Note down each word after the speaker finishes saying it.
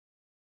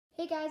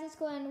Hey guys, it's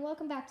Gwen.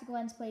 Welcome back to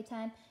Gwen's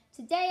Playtime.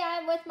 Today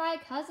I'm with my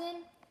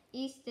cousin,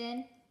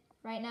 Easton.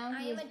 Right now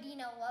I am a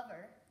Dino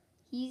lover.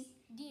 He's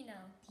Dino.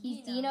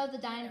 Dino the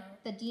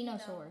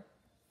dinosaur.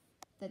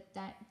 The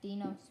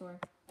dinosaur.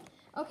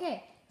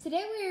 Okay,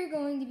 today we are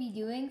going to be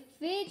doing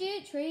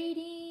fidget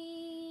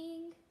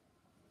trading.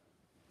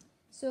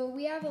 So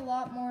we have a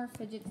lot more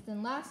fidgets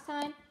than last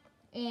time,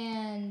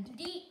 and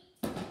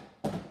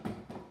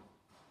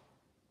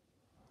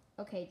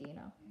okay,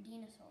 Dino.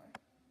 Dinosaur.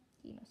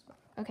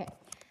 Okay,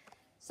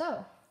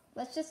 so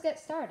let's just get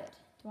started.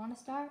 Do you want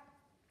to start?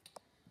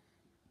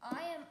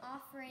 I am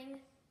offering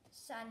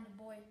Sand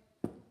Boy.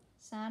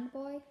 Sand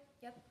Boy?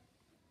 Yep.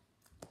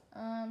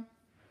 I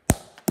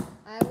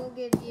will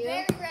give you...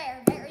 Very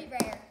rare.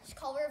 It's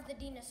color of the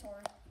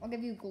dinosaur. I'll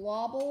give you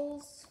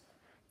Globbles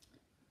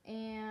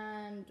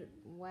and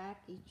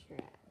Wacky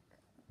Track.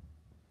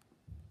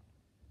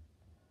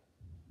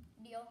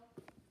 Deal.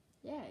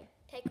 Yay.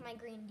 Take my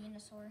green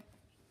dinosaur.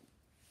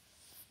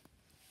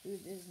 Ooh,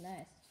 this is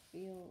nice.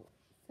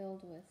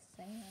 Filled with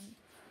sand.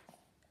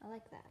 I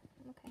like that.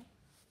 Okay.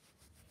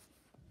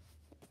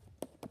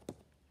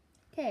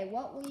 Okay,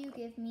 what will you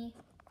give me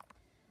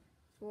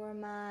for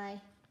my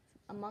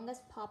Among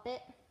Us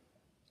Puppet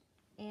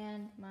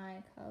and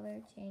my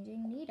color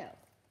changing Nito?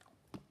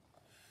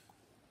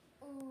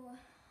 Ooh,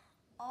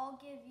 I'll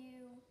give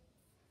you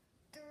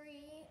 3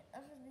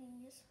 of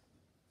these.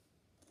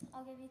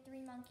 I'll give you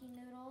 3 monkey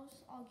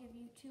noodles. I'll give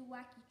you 2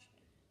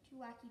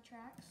 wacky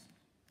tracks.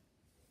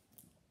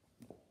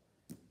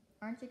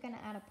 Aren't you gonna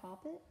add a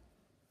Poppet?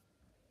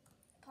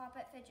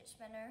 Poppet fidget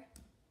spinner.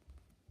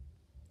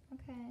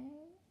 Okay.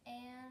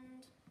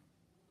 And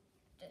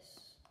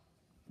this.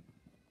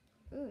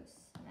 Ooh,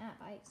 snap,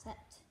 I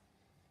accept.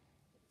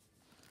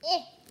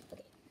 Okay.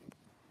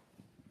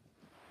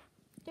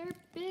 They're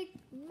big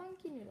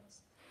monkey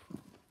noodles.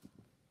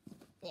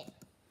 Yeah.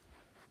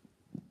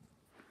 It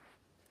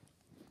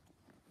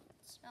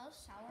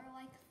smells sour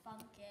like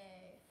funky.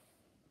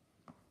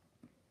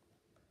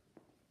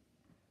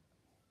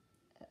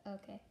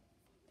 Okay.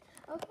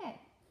 Okay.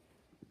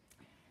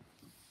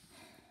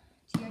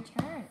 It's your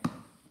turn.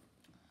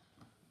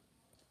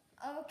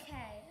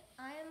 Okay,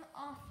 I'm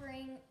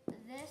offering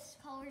this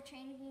color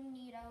changing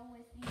Nito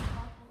with these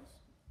bubbles.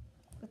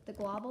 With the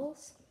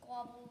Globbles?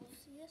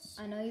 Globbles, yes.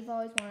 I know you've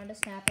always wanted a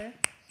snapper.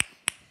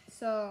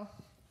 So,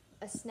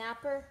 a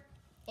snapper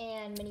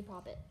and mini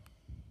Poppet.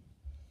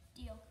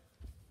 Deal.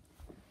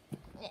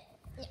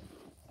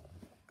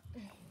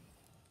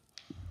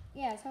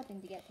 Yeah, I was hoping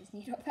to get this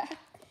Nito back.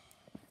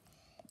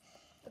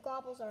 The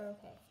Globbles are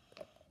okay.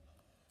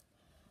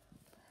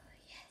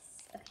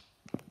 Yes.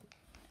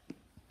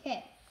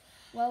 Okay.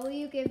 What will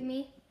you give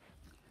me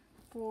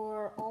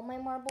for all my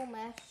marble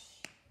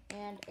mesh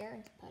and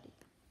Aaron's putty?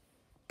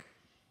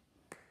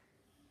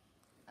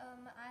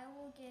 I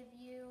will give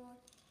you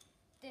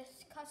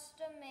this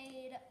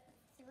custom-made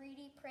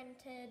 3D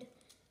printed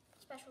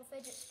special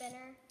fidget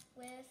spinner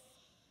with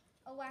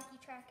a wacky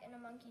track and a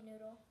monkey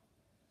noodle.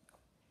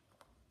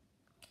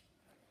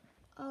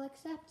 I'll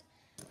accept.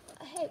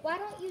 Hey, why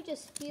don't you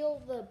just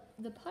feel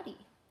the putty?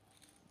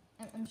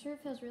 I'm sure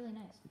it feels really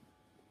nice.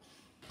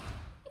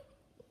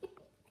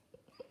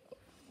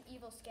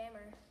 Evil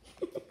scammer.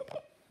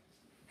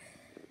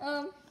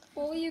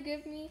 What will you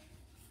give me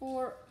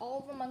for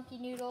all the monkey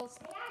noodles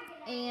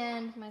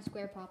and my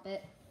square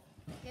Poppet?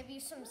 Give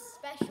you some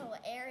special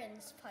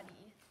Aaron's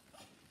putty.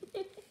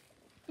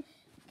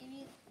 Give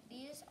you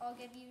these. I'll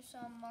give you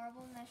some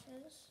marble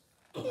meshes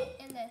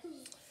and this.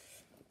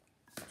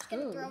 Just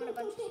gonna throw in a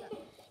bunch of stuff.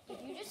 Did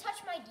you just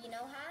touch my Dino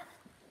hat?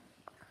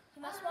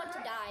 You must want to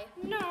die.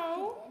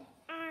 No,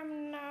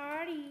 I'm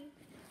naughty.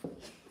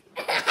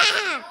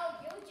 Oh,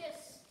 you're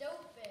just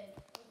stupid.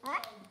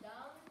 What?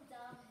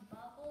 Dumb,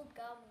 bubble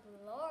gum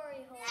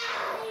glory hole.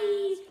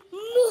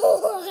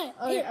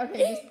 Okay,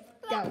 just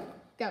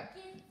go.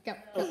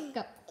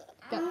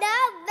 No,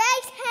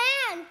 big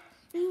hand.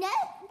 No.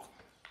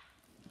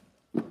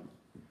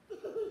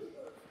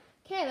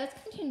 Okay, let's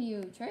continue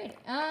trading.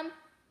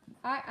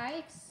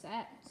 I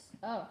accept.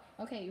 Oh,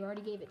 okay, you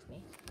already gave it to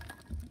me.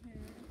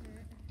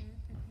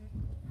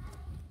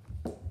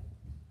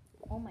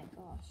 Oh my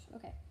gosh.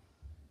 Okay.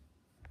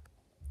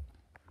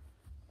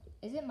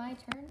 Is it my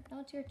turn? No,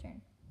 it's your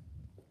turn.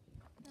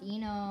 No.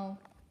 Dino.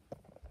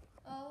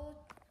 Oh,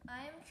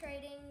 I am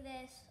trading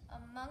this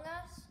Among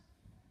Us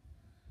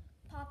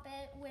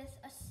Puppet with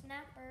a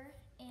snapper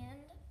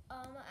and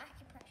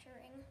acupressure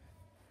ring.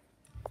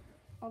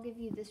 I'll give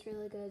you this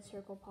really good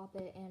circle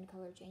Poppet and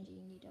color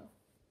changing Nito.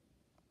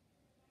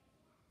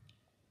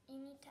 You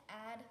need to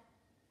add.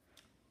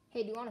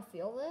 Hey, do you want to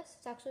feel this?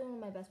 It's actually one of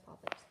my best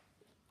Poppets.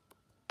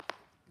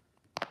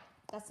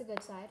 That's the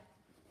good side.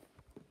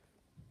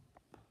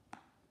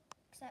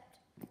 Except.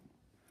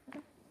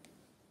 Okay.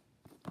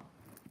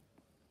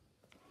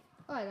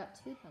 Oh, I got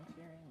 2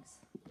 puncture rings.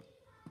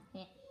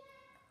 Yeah.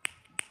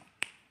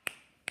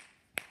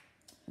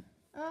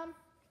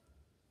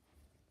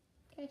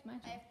 Okay, it's my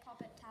turn. I have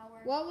Puppet Tower.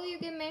 What will you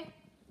give me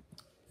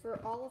for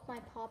all of my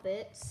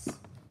Poppets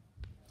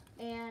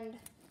and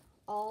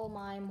all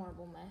my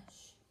marble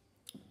mesh.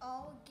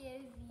 I'll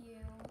give you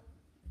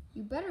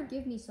You better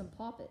give me some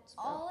poppets,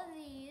 bro. all of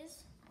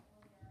these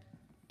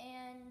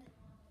and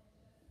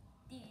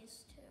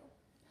these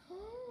two.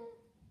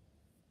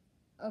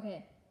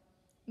 Okay,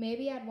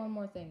 maybe add one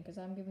more thing because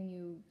I'm giving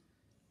you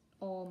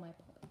all my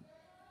poppets.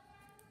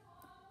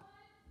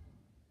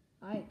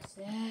 I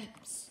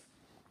accept.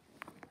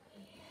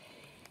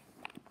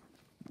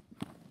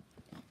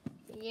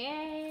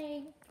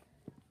 Yay!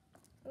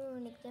 Oh,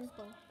 an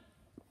example.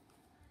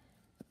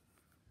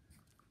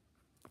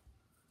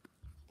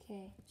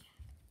 Okay.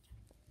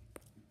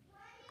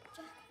 Jack,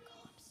 go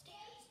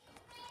upstairs.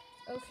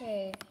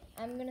 Okay,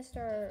 I'm gonna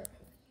start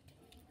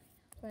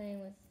playing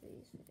with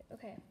these.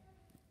 Okay,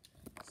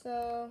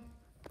 so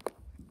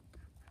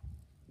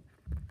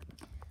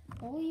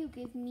what will you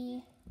give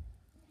me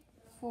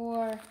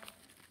for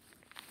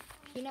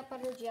peanut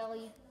butter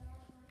jelly,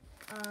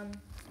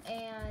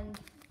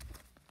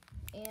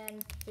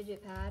 and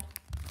fidget pad,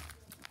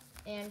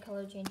 and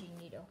color changing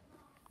needle?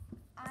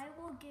 I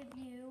will give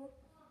you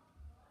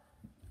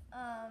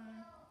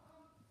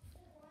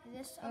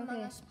this Among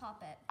Okay. Us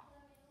poppet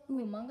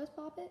Ooh, Among Us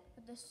poppet?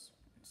 with this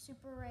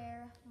super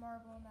rare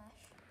marble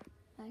mesh.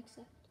 I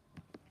accept.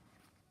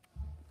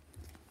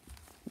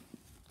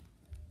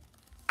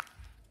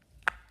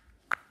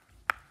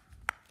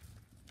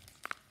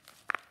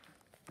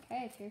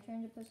 Okay, it's your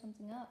turn to put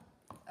something up.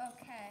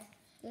 Okay.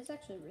 This is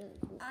actually really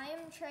cool. I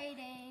am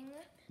trading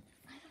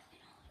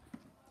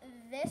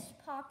this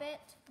poppet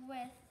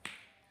with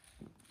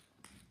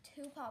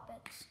two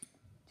poppets.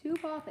 Two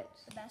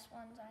poppets. The best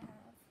ones I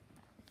have.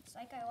 It's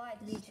like I lied.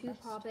 The This is the two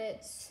best.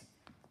 poppets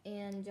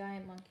and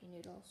giant monkey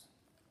noodles.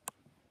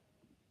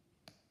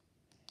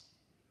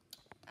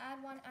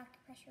 Add one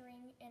acupressure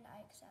ring and I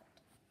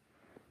accept.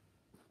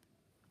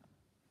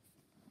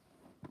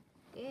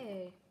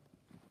 Yay.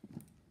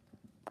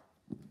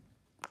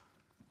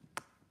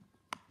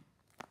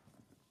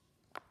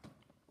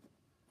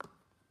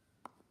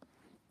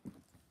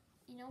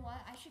 You know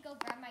what? I should go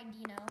grab my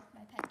Dino,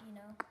 my pet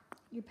Dino.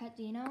 Your pet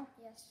Dino?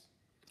 Yes.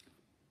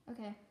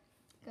 Okay,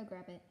 go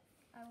grab it.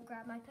 I will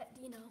grab my pet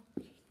Dino.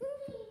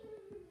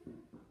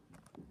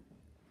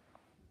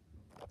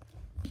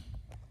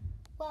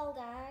 Well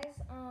guys,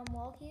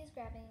 while he is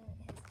grabbing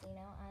his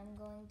Dino, I'm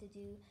going to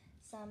do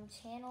some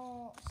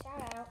channel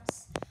shout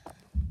outs.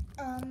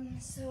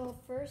 So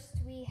first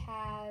we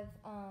have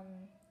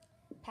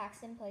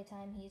Paxton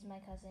Playtime. He's my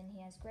cousin.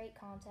 He has great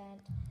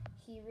content.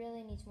 He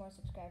really needs more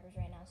subscribers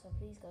right now, so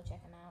please go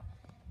check him out.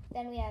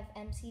 Then we have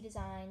MC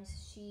Designs.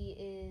 She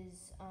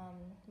is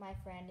my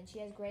friend and she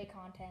has great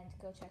content.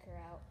 Go check her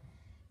out.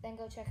 Then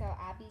go check out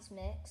Abby's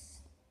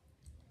Mix.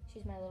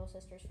 She's my little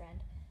sister's friend.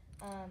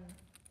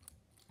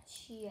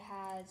 She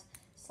has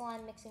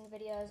slime mixing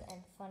videos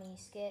and funny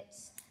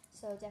skits,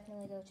 so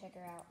definitely go check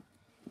her out.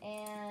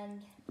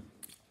 And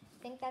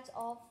I think that's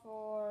all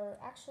for,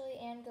 actually,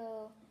 and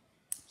go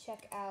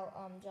check out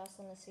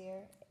Jocelyn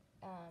Lassier.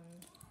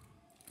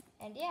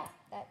 And yeah,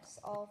 that's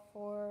all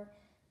for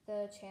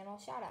the channel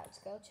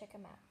shoutouts. Go check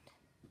them out.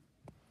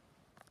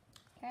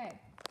 Okay.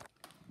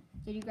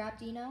 Did you grab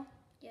Dino?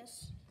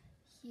 Yes.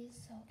 He is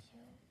so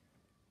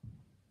cute.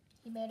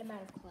 He made him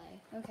out of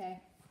clay.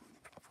 Okay.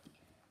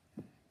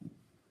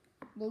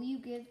 What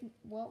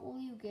will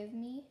you give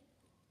me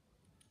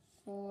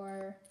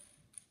for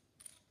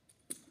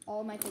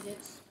all my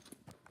fidgets?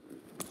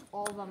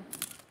 All of them.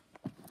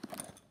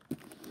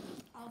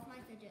 All of my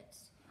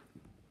fidgets.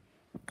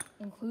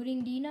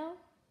 Including Dino?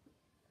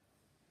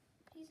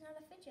 He's not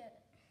a fidget.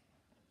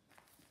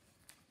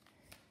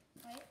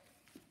 Wait.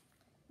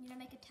 I'm gonna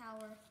make a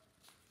tower.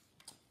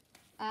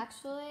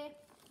 Actually,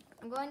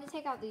 I'm going to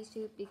take out these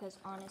two because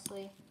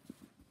honestly,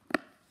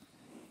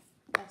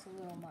 that's a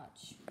little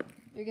much.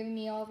 You're giving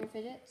me all of your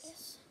fidgets?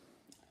 Yes.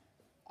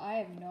 I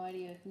have no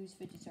idea whose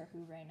fidgets are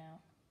who right now.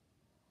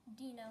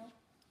 Dino.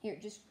 Here,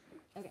 just,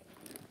 okay.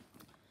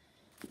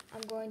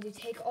 I'm going to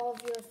take all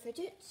of your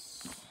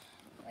fidgets.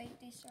 Wait,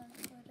 these are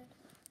included.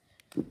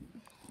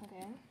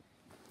 Okay.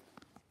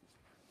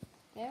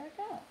 There we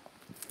go.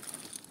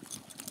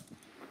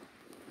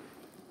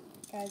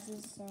 Guys,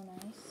 this is so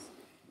nice.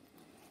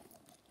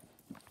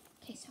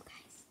 Okay, so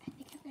guys, I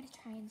think I'm going to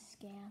try and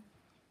scam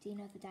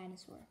Dino the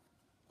dinosaur.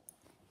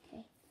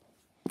 Okay.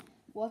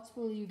 What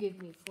will you give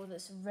me for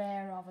this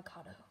rare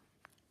avocado?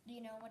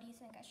 Dino, what do you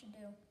think I should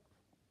do?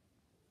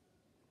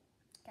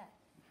 Okay.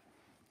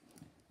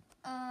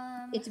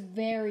 It's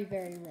very,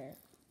 very rare.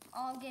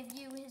 I'll give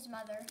you his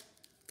mother.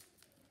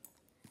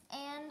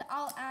 And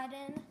I'll add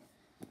in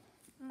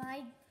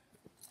my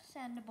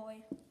sand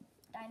boy.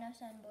 Dino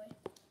sand boy.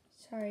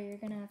 Sorry, you're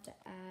going to have to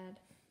add.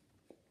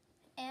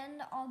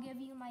 And I'll give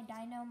you my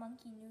Dino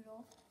monkey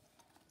noodle.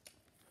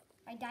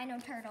 My Dino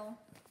turtle.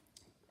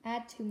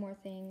 Add two more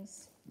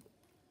things.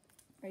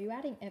 Are you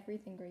adding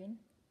everything green?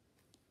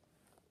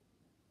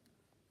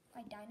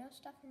 My Dino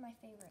stuff are my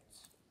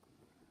favorites.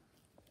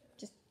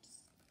 Just,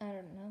 I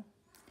don't know.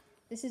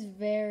 This is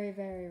very,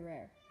 very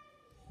rare.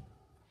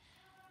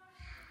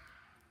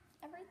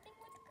 Everything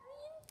with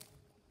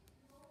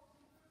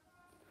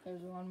green?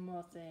 There's one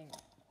more thing.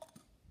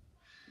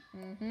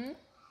 Mm-hmm.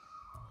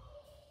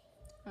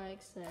 I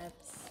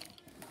accept.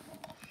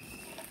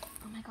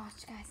 Oh my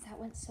gosh, guys, that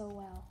went so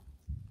well.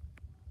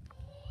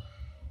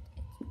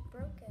 It's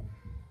broken.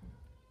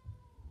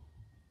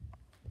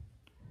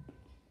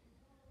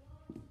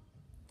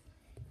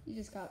 You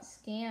just got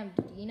scammed,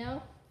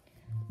 Dino.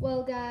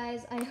 Well,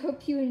 guys, I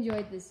hope you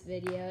enjoyed this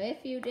video.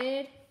 If you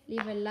did,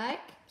 leave a like.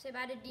 Say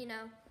bye to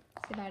Dino.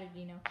 Say bye to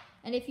Dino.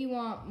 And if you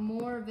want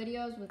more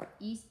videos with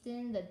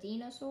Easton, the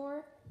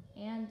dinosaur,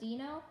 and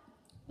Dino,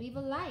 leave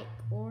a like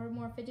or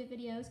more fidget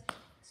videos.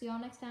 See y'all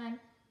next time.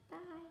 Bye.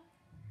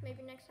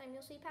 Maybe next time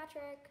you'll see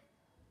Patrick.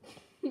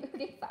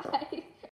 Okay, bye.